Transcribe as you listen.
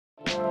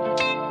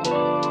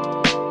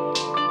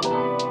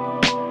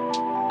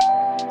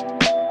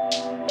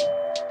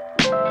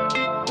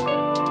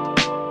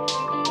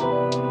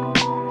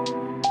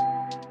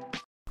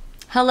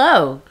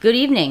Hello, good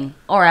evening,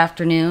 or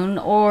afternoon,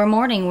 or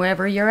morning,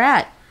 wherever you're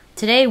at.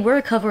 Today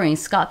we're covering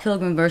Scott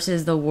Pilgrim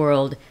vs. the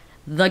World,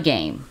 the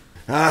game.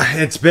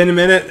 It's been a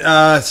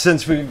minute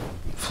since we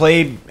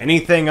played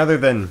anything other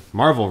than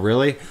Marvel,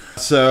 really.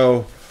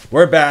 So,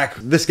 we're back.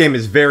 This game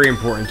is very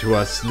important to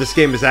us. This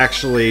game is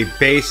actually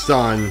based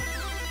on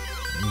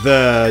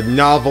the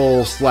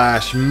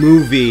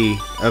novel/movie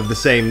of the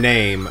same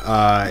name,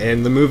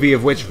 and the movie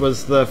of which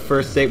was the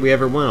first date we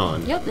ever went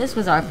on. Yep, this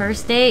was our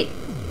first date.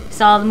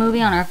 Saw the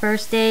movie on our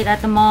first date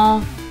at the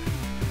mall.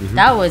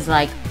 That was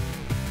like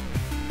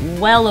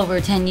well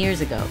over 10 years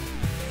ago.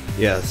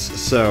 Yes,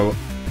 so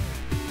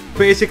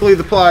basically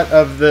the plot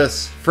of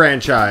this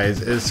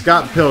franchise is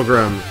Scott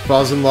Pilgrim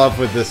falls in love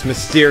with this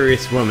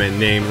mysterious woman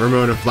named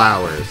Ramona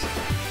Flowers.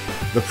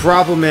 The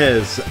problem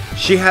is,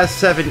 she has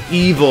 7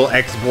 evil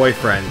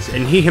ex-boyfriends,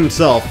 and he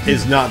himself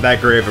is not that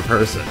great of a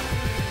person.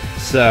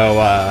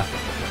 So,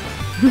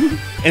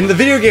 in the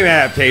video game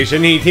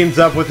adaptation, he teams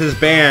up with his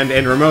band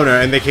and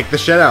Ramona, and they kick the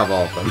shit out of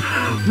all of them.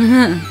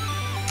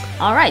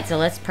 Alright, so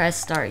let's press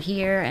start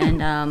here, and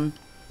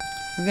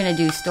we're gonna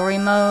do story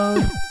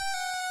mode,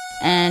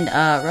 and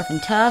rough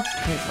and tough,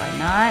 because why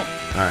not?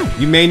 Alright,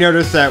 you may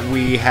notice that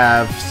we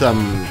have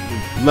some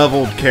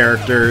leveled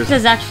characters. This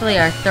is actually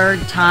our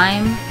 3rd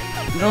time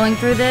going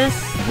through this.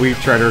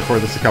 We've tried to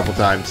record this a couple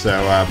times,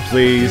 so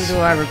please. Due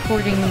to our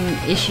recording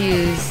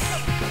issues,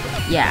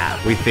 yeah.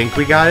 We think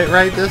we got it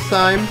right this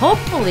time.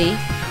 Hopefully.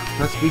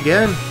 Let's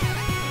begin.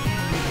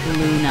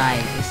 Blue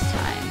knife this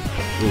time.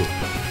 Ooh.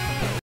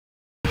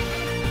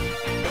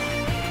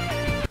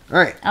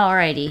 Alright.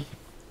 Alrighty.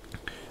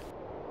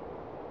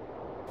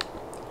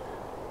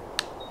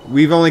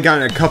 We've only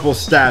gotten a couple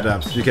stat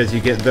ups because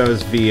you get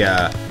those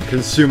via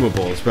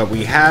consumables, but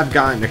we have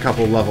gotten a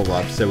couple level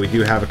ups, so we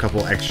do have a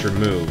couple extra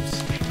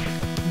moves.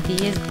 B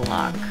is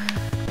block.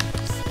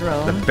 Just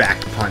throw him. The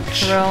back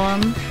punch. Throw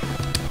him.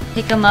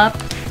 Pick him up.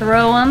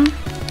 Throw him.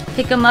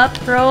 Pick him up.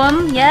 Throw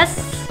him. Yes.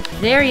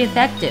 Very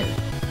effective.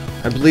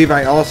 I believe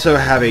I also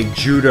have a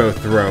judo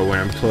throw when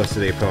I'm close to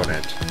the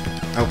opponent.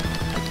 Oh.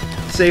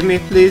 Save me,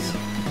 please.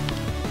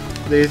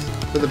 Please.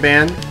 For the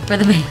band. For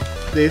the band.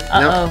 Please.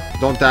 Uh-oh. No.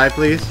 Don't die,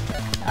 please.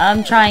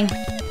 I'm trying.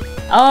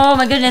 Oh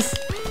my goodness.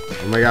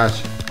 Oh my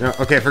gosh. No.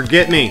 Okay,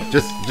 forget me.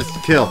 Just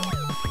kill.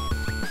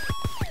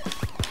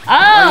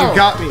 Oh! You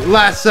got me.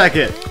 Last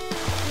second.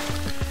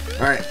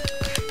 Alright.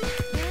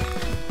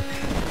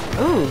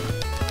 Ooh.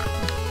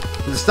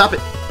 Stop it.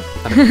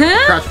 Stop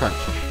it. Crouch punch.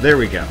 There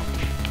we go.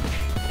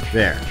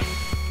 There.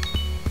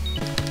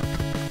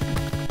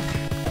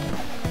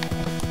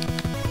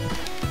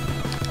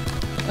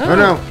 Ooh. Oh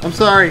no. I'm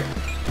sorry.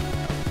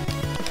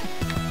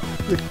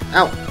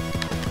 Ow.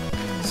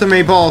 So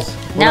many balls.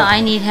 Now I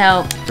need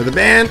help. For the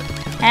band.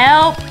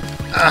 Help!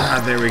 Ah,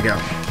 there we go.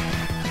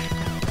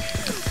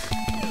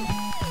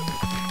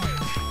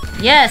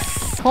 Yes!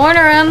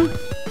 Corner him!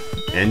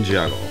 And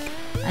juggle.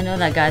 I know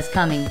that guy's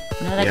coming.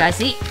 I know that guy.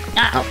 See?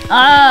 Ah! Ow.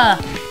 Ah!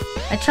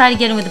 I tried to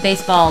get him with the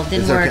baseball.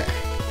 Didn't It's work. okay.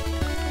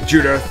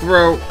 Judo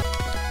throw.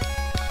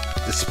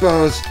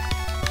 Dispose.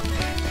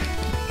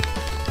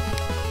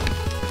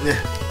 Yeah.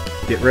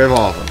 Get rid of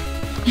all of them.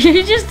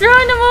 You're just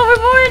throwing him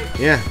overboard?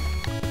 Yeah.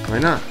 Why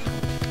not?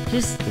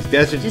 Just These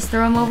guys are just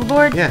throw him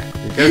overboard? Yeah,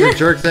 these guys are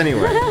jerks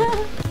anyway.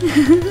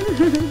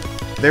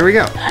 There we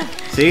go.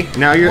 See?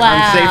 Now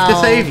I'm safe to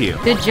save you.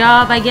 Good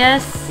job, I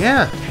guess.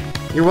 Yeah.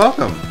 You're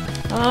welcome.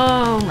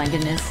 Oh my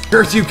goodness.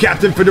 Curse you,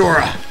 Captain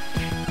Fedora!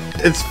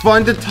 It's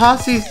fun to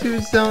toss these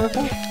dudes down the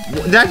hole.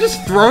 Did I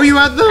just throw you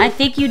at them? I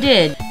think you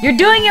did. You're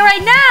doing it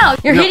right now!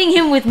 You're hitting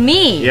him with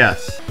me!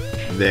 Yes.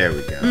 There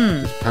we go.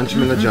 Just punch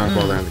him in the junk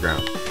while they're on the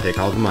ground. Take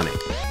all the money.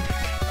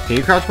 Can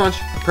you crouch punch?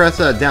 Press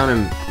down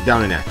and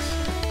X.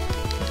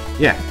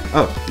 Yeah.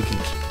 Oh,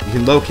 you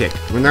can low kick.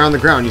 When they're on the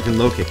ground, you can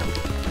low kick them.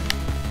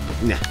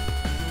 Nah.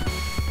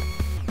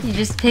 You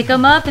just pick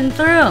them up and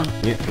throw them.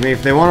 Yeah, I mean,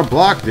 if they want to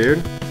block,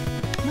 dude.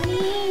 Money!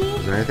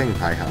 Is there anything in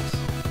Pie House?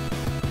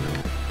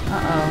 Uh-oh.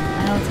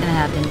 I know what's gonna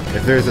happen.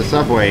 If there's a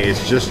subway,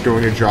 it's just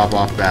going to drop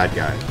off bad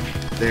guys.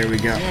 There we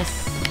go.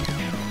 Yes.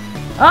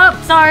 Oh,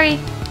 sorry.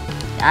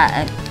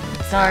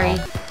 Sorry.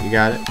 You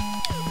got it.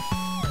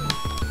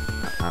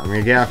 I'm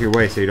gonna get off your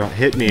way so you don't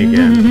hit me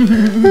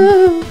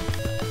again.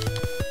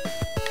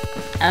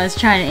 I was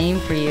trying to aim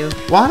for you.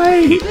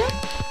 Why?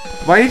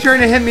 Why are you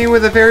trying to hit me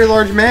with a very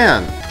large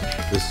man?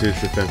 This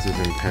dude's defense is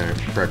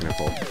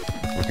impregnable.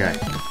 Okay.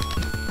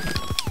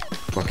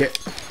 Bucket.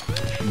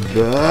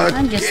 Bucket.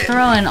 I'm just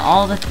throwing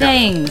all the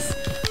things.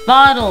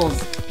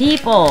 Bottles.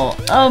 People.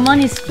 Oh,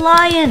 money's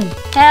flying.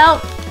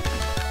 Help.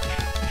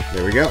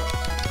 There we go.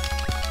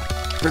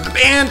 For the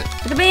band.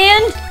 For the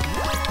band.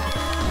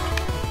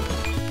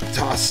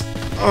 Toss.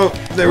 Oh,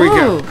 there we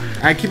go. Ooh.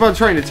 I keep on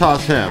trying to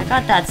toss him. I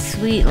got that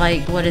sweet,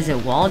 like, what is it,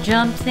 wall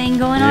jump thing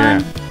going Yeah.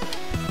 on?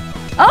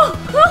 Oh!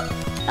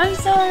 I'm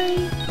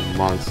sorry.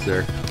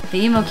 Monster. The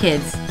emo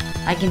kids.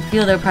 I can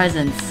feel their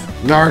presence.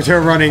 Naruto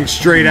running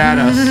straight at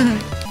us.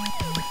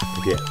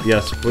 Okay,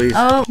 yes, please.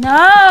 Oh,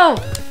 no!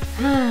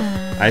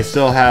 I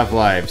still have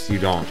lives, you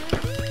don't.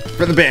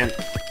 For the band.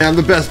 I'm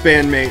the best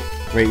bandmate.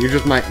 Wait, you're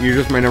just my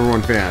number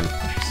one fan.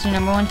 Just your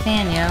number one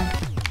fan, yo.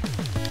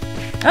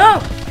 Oh!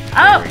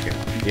 Oh! There we go.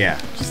 Yeah.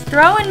 Just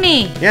throwing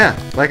me. Yeah,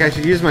 like I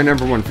should use my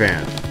number one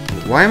fan.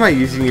 Why am I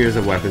using you as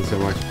a weapon so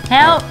much?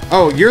 Help!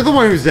 Oh, you're the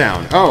one who's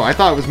down. Oh, I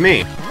thought it was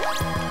me.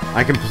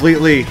 I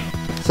completely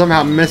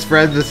somehow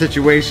misread the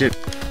situation.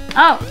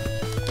 Oh!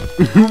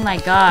 Oh my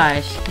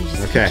gosh. He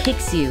just Okay.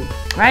 kicks you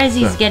right as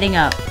he's getting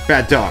up.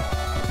 Bad dog.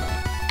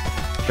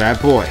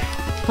 Bad boy.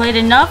 Played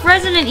enough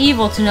Resident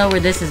Evil to know where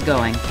this is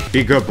going.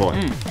 Be good boy.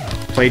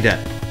 Play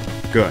dead.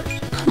 Good.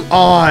 Come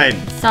on!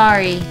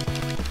 Sorry.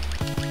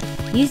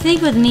 You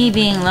think with me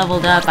being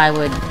leveled up I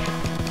would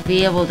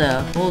be able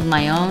to hold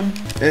my own?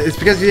 It's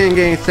because you didn't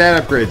get any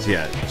stat upgrades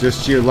yet.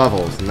 Just your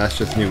levels, and that's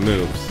just new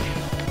moves.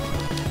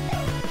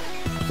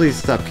 Please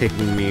stop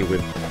kicking me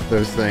with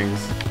those things.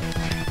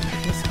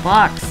 This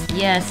box,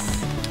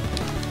 yes.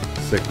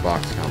 Sick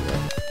box combo.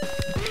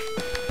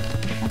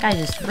 That guy's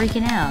just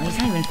freaking out. He's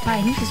not even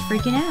fighting, he's just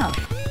freaking out.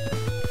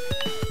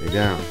 Stay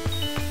down.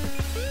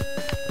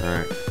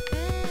 Alright.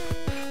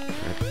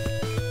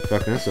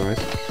 Fucking this noise.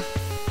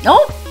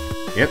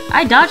 Oh! Yep.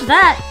 I dodged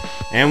that!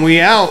 And we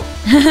out!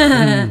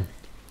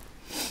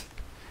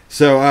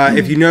 So,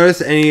 if you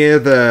notice any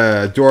of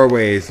the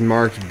doorways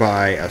marked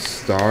by a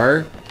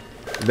star,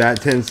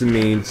 that tends to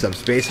mean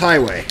subspace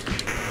highway,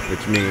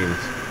 which means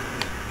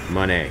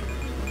money.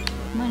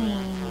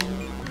 Money.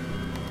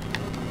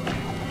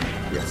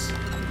 Yes.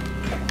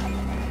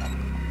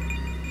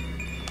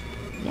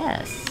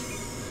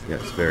 Yes.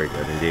 Yes, very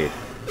good indeed.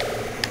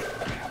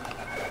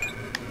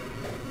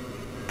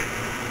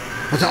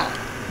 What's up?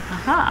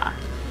 Aha.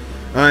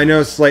 I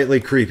know it's slightly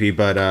creepy,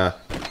 but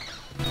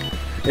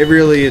it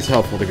really is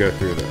helpful to go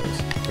through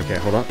those. Okay,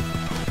 hold up.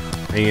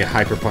 I need to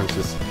hyper punch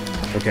this.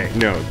 Okay,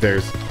 no,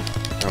 there's...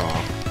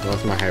 Oh,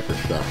 that's my hyper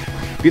stuff.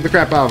 Beat the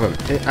crap out of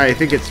him. I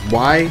think it's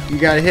Y you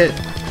gotta hit.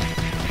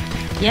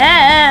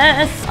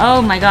 Yes!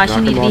 Oh my gosh, Knock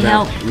you need them to all be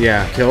down. helped.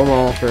 Yeah, kill them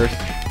all first.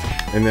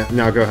 And then,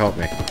 now go help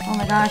me. Oh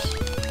my gosh.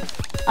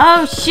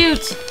 Oh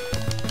shoot!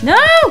 No!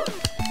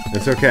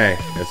 It's okay.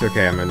 It's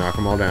okay. I'm gonna knock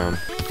them all down.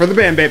 For the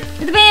band, babe.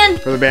 For the band!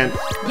 For the band.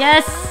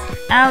 Yes!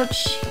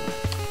 Ouch.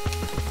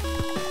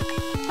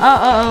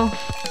 Uh-oh.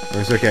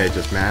 It's okay.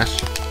 Just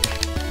mash.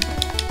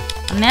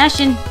 I'm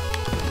mashing.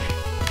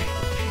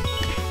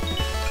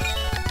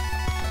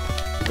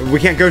 We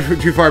can't go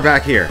too far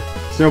back here.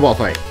 Snowball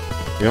fight.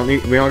 We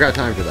don't got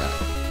time for that.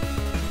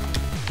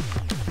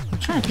 I'm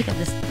trying to pick up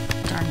this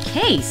darn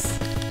case.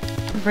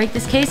 Break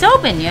this case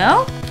open,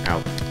 yo!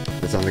 Out.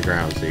 It's on the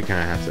ground, so you kind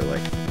of have to,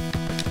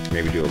 like,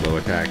 maybe do a low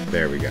attack.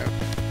 There we go.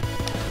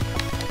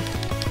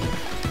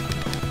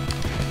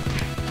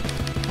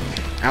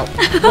 Ow.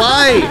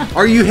 Why?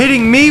 Are you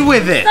hitting me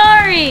with it?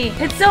 Sorry!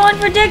 It's so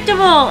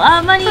unpredictable!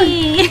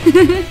 Money!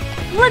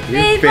 Look, You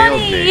babe, failed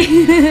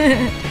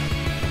money!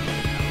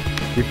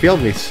 You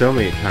failed me so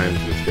many times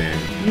this game.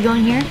 You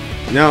going here?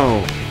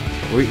 No.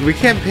 We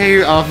can't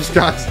pay off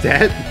Scott's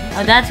debt.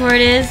 Oh, that's where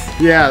it is?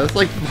 Yeah, that's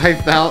like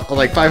 5,000,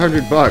 like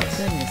 500 bucks.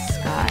 Goodness,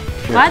 Scott.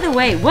 By the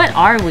way, what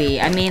are we?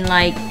 I mean,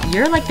 like,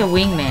 you're like the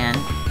wingman.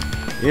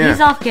 Yeah. He's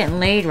off getting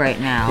laid right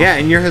now. Yeah,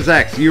 and you're his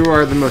ex. You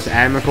are the most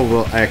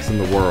amicable ex in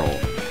the world.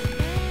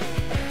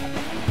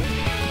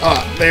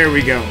 Oh, there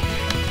we go.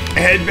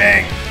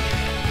 Headbang.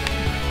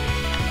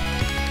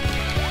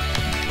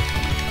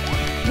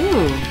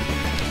 Ooh.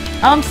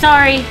 Oh, I'm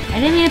sorry. I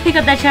didn't mean to pick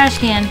up that trash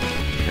can.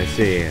 I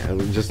see.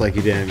 Just like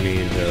you didn't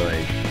mean to,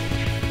 like,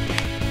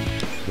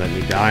 let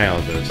me die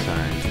all those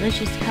times.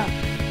 Delicious cup.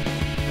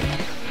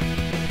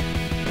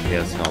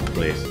 Yes, help,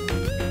 please.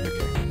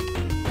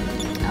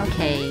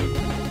 Okay. Okay.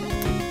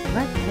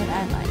 What would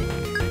I like?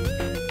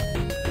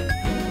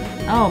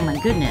 Oh my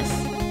goodness.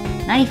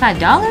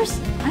 $95?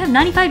 I have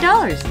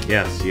 $95.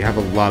 Yes, you have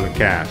a lot of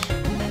cash.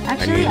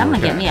 Actually, need I'm more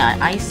gonna get me cash.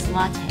 an iced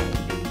latte.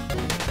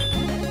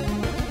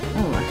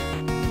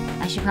 Oh,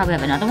 I should probably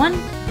have another one.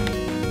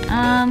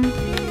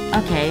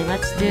 Okay,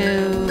 let's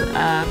do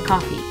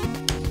coffee.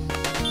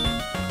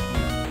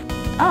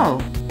 Oh,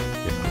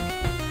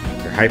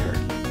 You're hyper.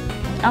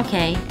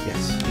 okay.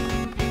 Yes.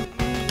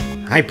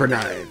 Hyper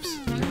knives.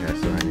 Okay,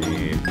 so I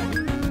need.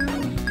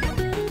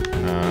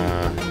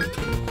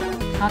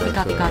 Coffee,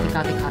 That's, coffee, coffee,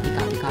 coffee, coffee,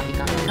 coffee, coffee,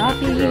 coffee,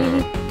 coffee.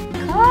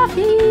 Go.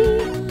 Coffee.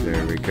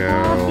 There we go.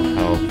 Coffee.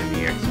 Health and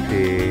EXP.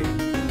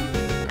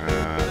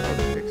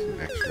 I'll take some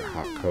extra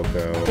hot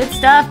cocoa. Good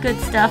stuff, good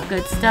stuff,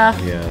 good stuff.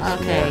 Yes,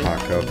 Okay. more hot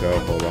cocoa.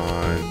 Hold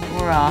on.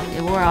 We're off.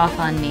 It wore off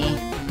on me.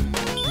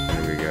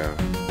 There we go.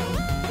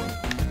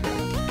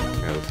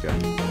 Okay, let's go.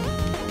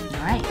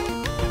 Alright.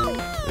 Okay.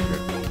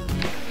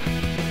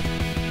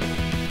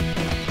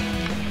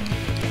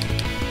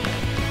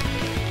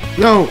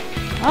 No!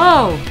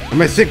 Oh!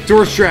 My sick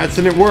door strats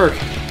didn't work.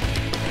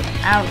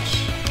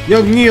 Ouch.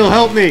 Yo, Neil,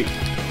 help me!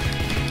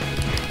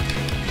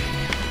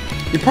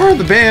 You're part of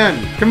the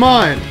band. Come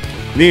on,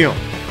 Neil.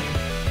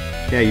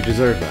 Yeah, you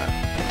deserve that.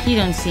 He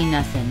don't see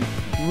nothing.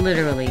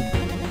 Literally. I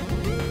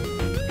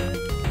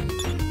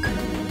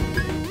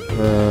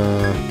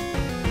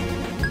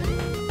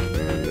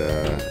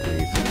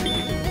need some.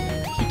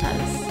 He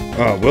does.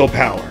 Oh,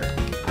 willpower.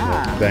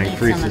 Ah. That Need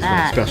increases some of my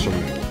that. special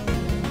move.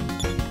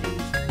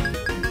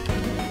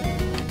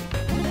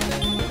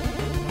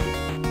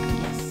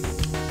 Yes.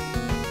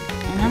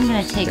 And I'm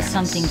gonna take Stats.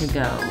 something to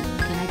go.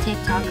 Can I take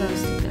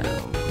tacos to go?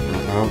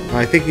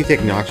 I think you take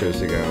nachos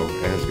to go.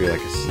 It has to be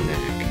like a snack.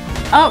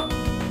 Oh!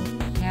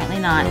 Apparently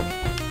not. Nope.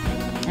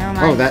 Never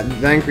mind. Oh,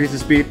 that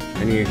increases speed.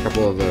 I need a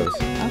couple of those.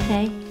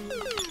 Okay.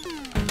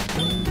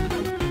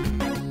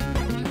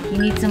 You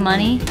need some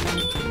money?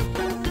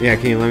 Yeah,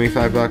 can you lend me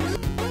 $5?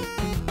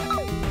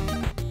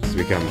 To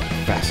become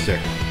faster.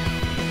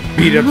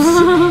 Beat up.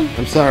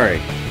 I'm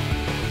sorry.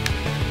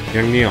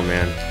 Young Neil,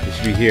 man. You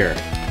should be here.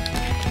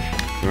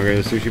 You wanna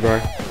go to the sushi bar?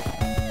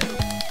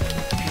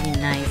 Pretty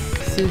nice.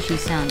 Sushi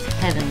sounds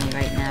heavenly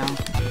right now. I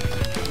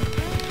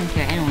don't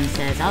care what anyone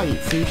says. I'll eat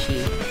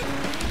sushi.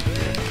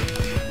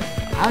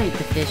 I'll eat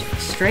the fish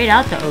straight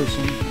out the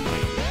ocean.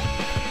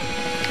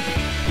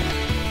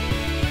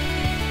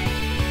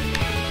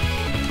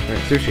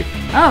 Alright, sushi.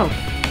 Oh!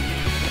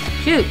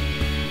 Shoot!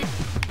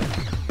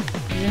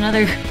 There's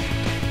another...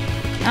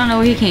 I don't know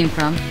where he came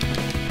from.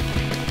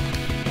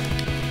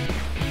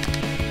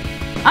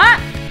 Ah!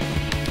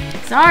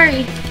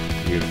 Sorry!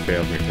 You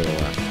failed me for the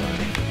last time.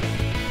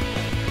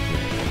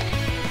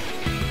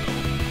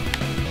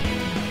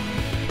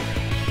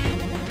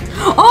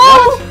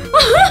 Oh!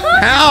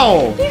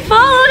 How? He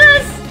followed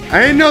us!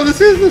 I didn't know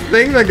this is the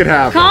thing that could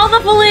happen. Call the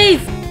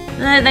police!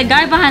 The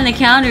guy behind the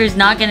counter is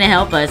not gonna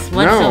help us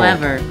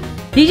whatsoever.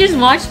 He just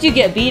watched you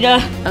get beat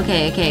up.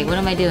 Okay, what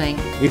am I doing?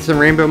 Eat some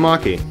rainbow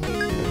maki. I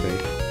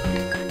think.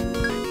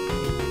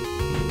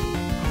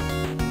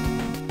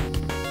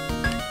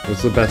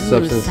 What's the best Ooh,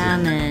 substance?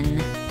 salmon.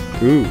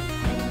 Ooh.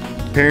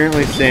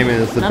 Apparently salmon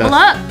is the Level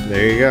best. up.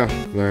 There you go.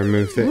 Learn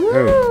move fit.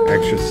 Oh,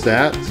 extra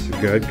stats.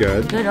 Good.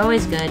 Good,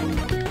 always good.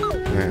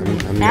 Alright,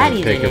 I'm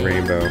Fatty gonna take did a it.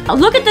 rainbow. Oh,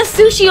 look at the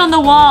sushi on the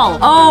wall!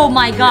 Oh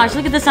my gosh,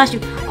 look at the sushi.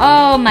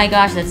 Oh my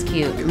gosh, that's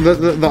cute.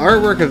 The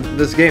artwork of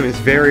this game is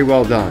very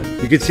well done.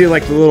 You can see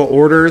like the little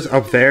orders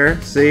up there.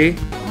 See?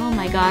 Oh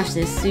my gosh,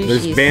 this sushi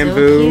There's is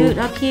bamboo. so cute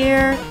up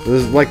here.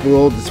 There's like the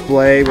little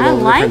display with I all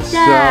the like different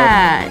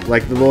that. stuff.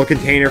 Like the little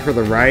container for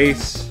the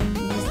rice.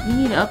 You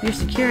need to up your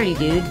security,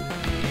 dude.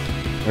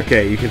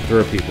 Okay, you can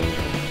throw people.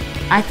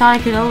 I thought I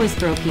could always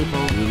throw people.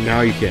 Now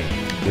you can.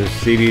 There's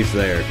CDs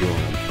there if you want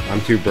them. I'm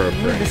too broke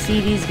for What are the it.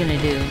 CDs gonna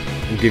do?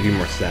 I'll give you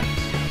more stats.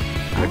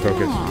 I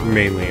focus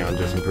mainly on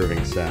just improving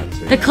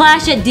stats. The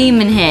Clash at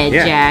Demon Head,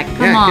 Jack. Come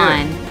get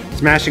on. it.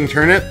 Smashing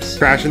turnips,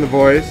 crashing the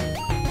boys,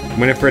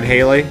 Winifred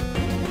Haley,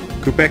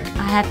 Kupik,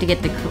 I have to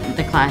get the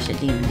Clash at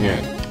Demon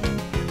Head.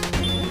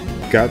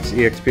 Guts,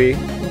 EXP,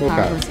 full Power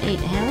power. plus 8.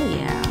 Hell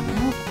yeah.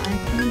 Nope, I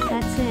think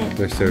that's it.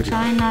 They're so I'm good.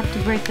 trying not to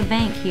break the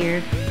bank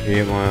here. You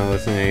didn't want to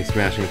listen to any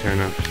smashing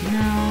turnips.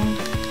 No.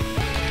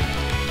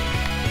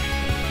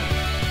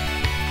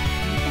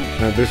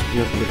 No, it's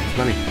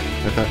funny.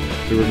 I thought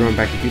we were going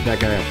back to beat that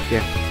guy up.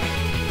 Yeah.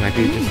 Might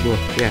be just little,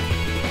 yeah,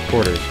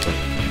 quarters, but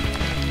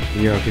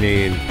you know,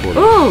 Canadian quarters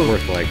Ooh.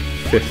 worth like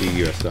 $50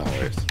 US.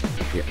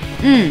 Yeah.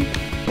 Mm.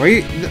 Why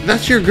you?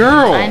 That's your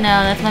girl. I know,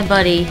 that's my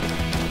buddy.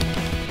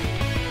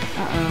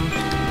 Uh-oh.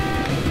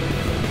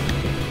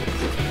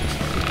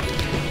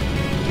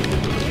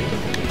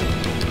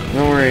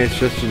 Don't worry, it's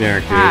just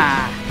generic, dude.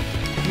 Ah.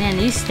 Man,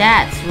 these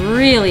stats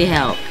really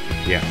help.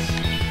 Yes.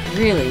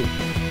 Really.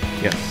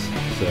 Yes.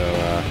 So,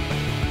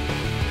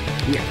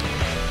 yeah.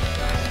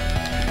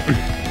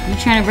 You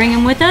trying to bring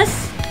him with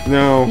us?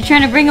 No. You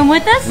trying to bring him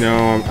with us? No,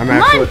 I'm Come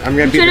actually, on. I'm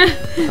gonna I'm beat.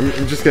 trying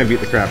I'm just gonna beat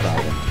the crap out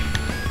of him.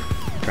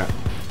 Crap.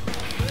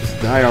 Just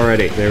die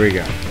already. There we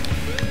go.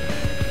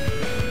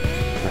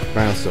 Alright,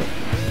 final sword.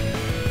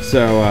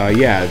 So,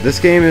 yeah, this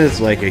game is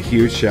like a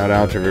huge shout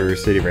out to River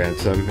City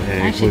Ransom.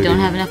 And I actually don't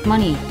have enough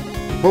money.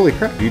 Holy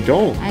crap, you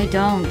don't. I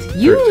don't.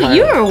 You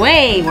were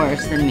way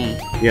worse than me.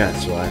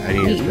 Yes, well, I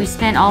need We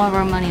spent all of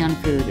our money on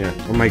food. Yeah.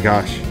 Oh my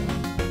gosh.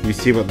 You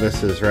see what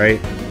this is, right?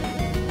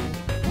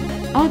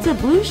 Oh, it's a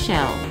blue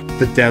shell.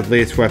 The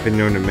deadliest weapon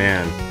known to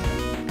man.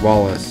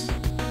 Wallace.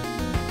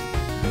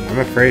 I'm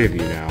afraid of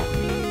you now.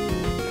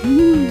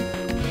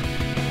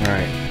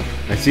 Alright.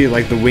 I see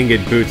like the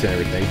winged boots and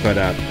everything, but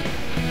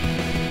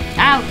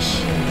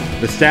Ouch.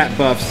 the stat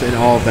buffs and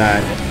all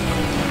that.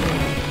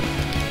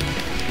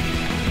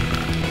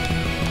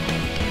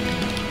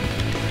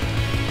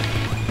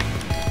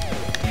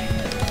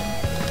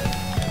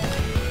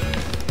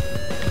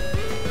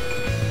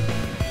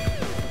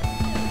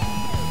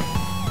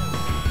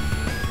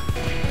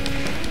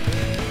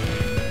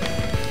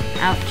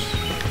 Ouch.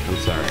 I'm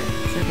sorry.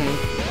 It's okay.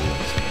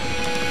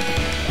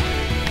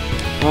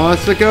 Oh,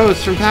 it's the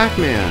ghost from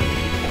Pac-Man.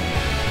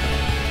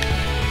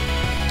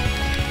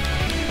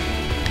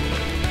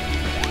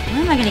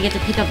 When am I gonna get to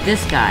pick up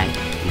this guy?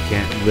 You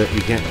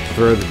can't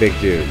throw the big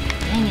dude.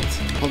 Dang it.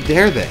 How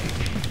dare they?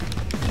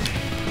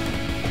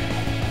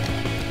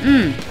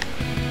 Mmm.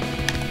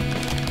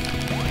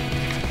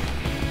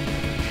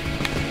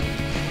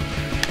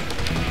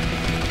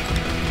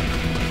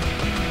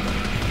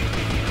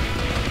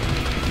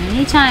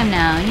 Any time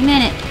now, any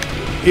minute.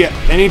 Yeah,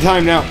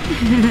 anytime now.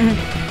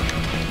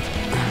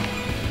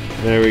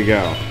 There we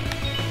go.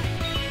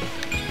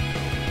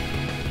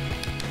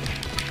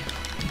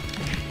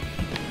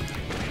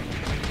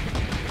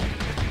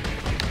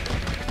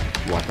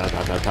 What?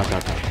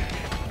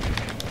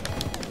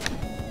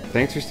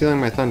 Thanks for stealing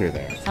my thunder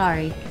there.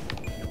 Sorry.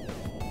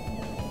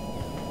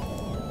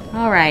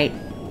 Alright.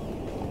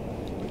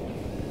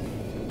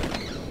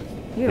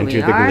 Here Enter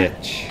we the are.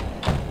 glitch.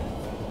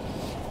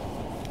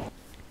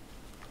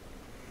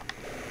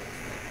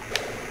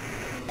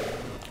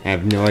 I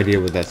have no idea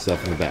what that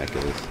stuff in the back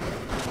is.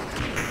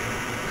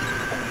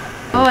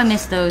 Oh, I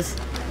missed those.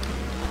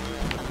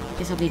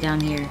 Guess I'll be down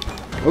here.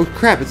 Oh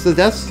crap, it's the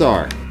Death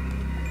Star.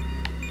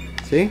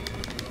 See?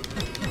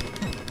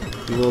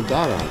 The little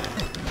dot on it.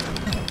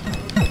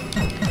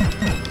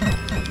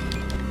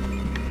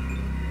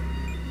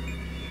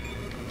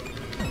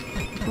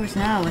 Of course,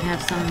 now I would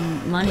have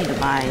some money to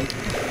buy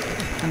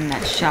from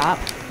that shop.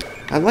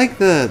 I like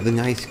the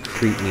nice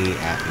creepy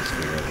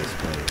atmosphere of this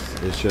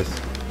place. It's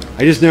just...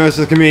 I just noticed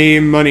the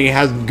Canadian money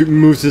has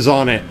mooses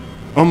on it.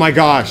 Oh my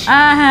gosh.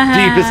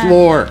 Deepest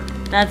lore.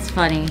 That's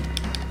funny.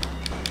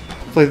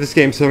 Played this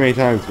game so many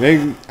times.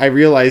 Maybe I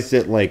realized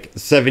it like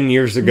 7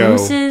 years ago.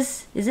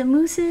 Mooses? Is it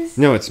mooses?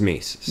 No, it's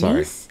meese.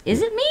 Sorry. Meese?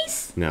 Is it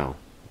meese? No.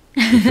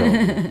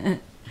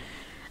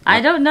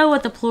 I don't know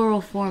what the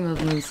plural form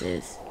of moose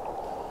is.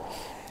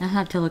 I'll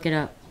have to look it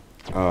up.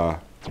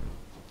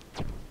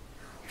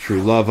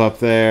 True love up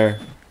there.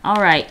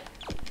 Alright.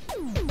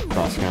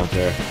 Cross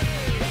counter.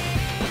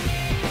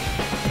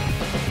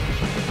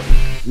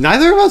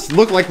 Neither of us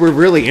look like we're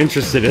really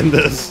interested in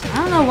this. I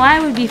don't know why I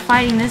would be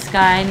fighting this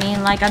guy. I know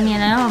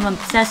I'm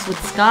obsessed with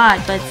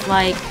Scott, but it's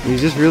like... You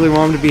just really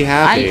want him to be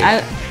happy.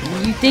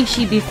 You'd think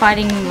she'd be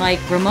fighting, like,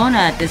 Ramona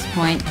at this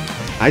point.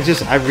 I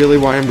really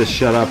want him to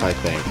shut up, I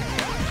think.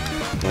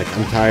 Like,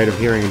 I'm tired of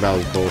hearing about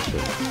his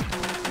bullshit.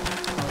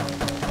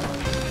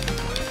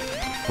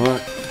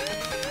 What?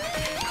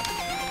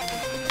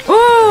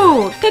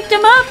 Ooh! Picked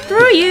him up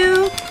through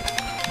you!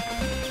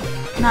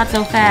 Not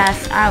so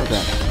fast.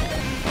 Ouch.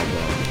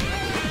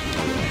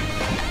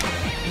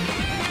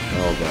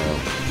 Elbow.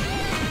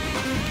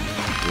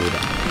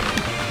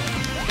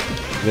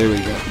 There we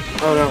go.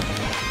 Oh no.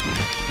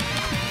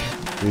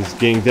 He's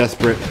getting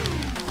desperate.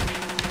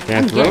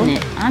 I'm getting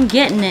it. I'm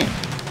getting it.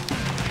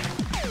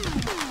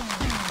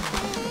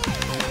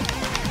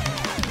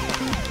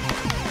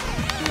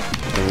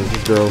 Oh, this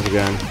is girls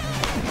again.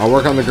 I'll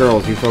work on the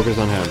girls. You focus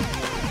on him.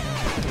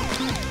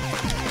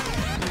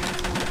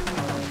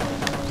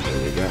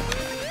 There we go.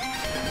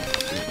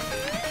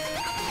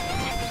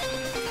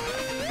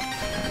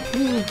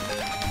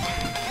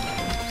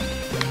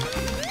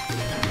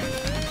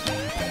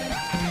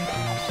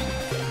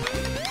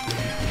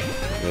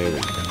 There we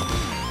go.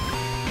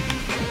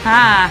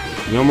 Ha!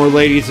 No more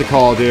ladies to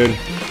call, dude.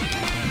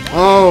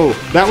 Oh,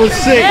 that was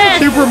sick.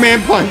 Yes!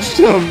 Superman punched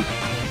him.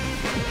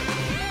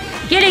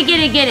 Get it, get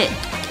it, get it.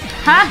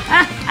 Ha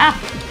ha ha.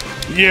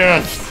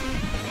 Yes.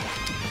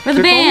 For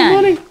the Took all band.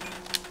 money.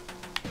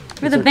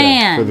 For the It's okay.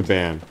 band. For the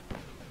band.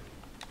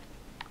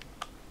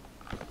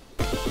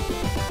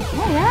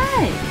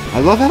 Alright. I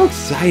love how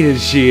excited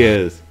she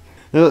is.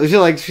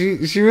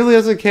 She really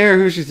doesn't care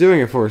who she's doing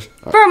it for.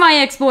 For my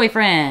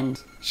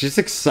ex-boyfriend. She's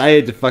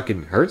excited to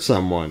fucking hurt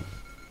someone.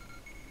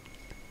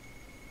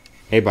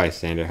 Hey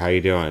bystander, how you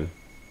doing?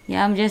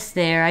 Yeah, I'm just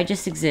there. I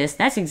just exist.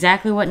 That's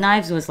exactly what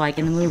Knives was like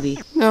in the movie.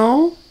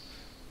 No.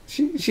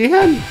 She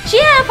had... She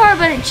had a part,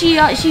 but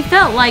she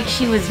felt like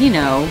she was,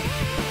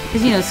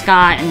 because,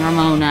 Scott and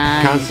Ramona.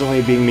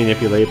 Constantly being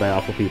manipulated by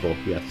awful people,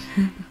 yes.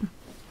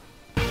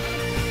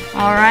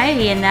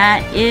 Alrighty, and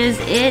that is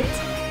it.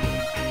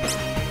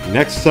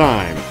 Next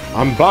time,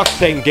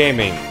 Unboxing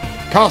Gaming,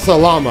 Casa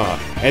Llama,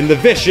 and the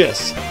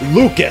vicious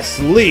Lucas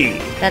Lee.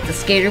 That's a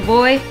skater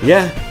boy.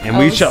 Yeah, and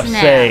we Oh, shall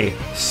snap. say,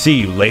 see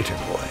you later,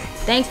 boy.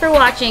 Thanks for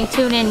watching.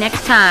 Tune in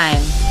next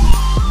time.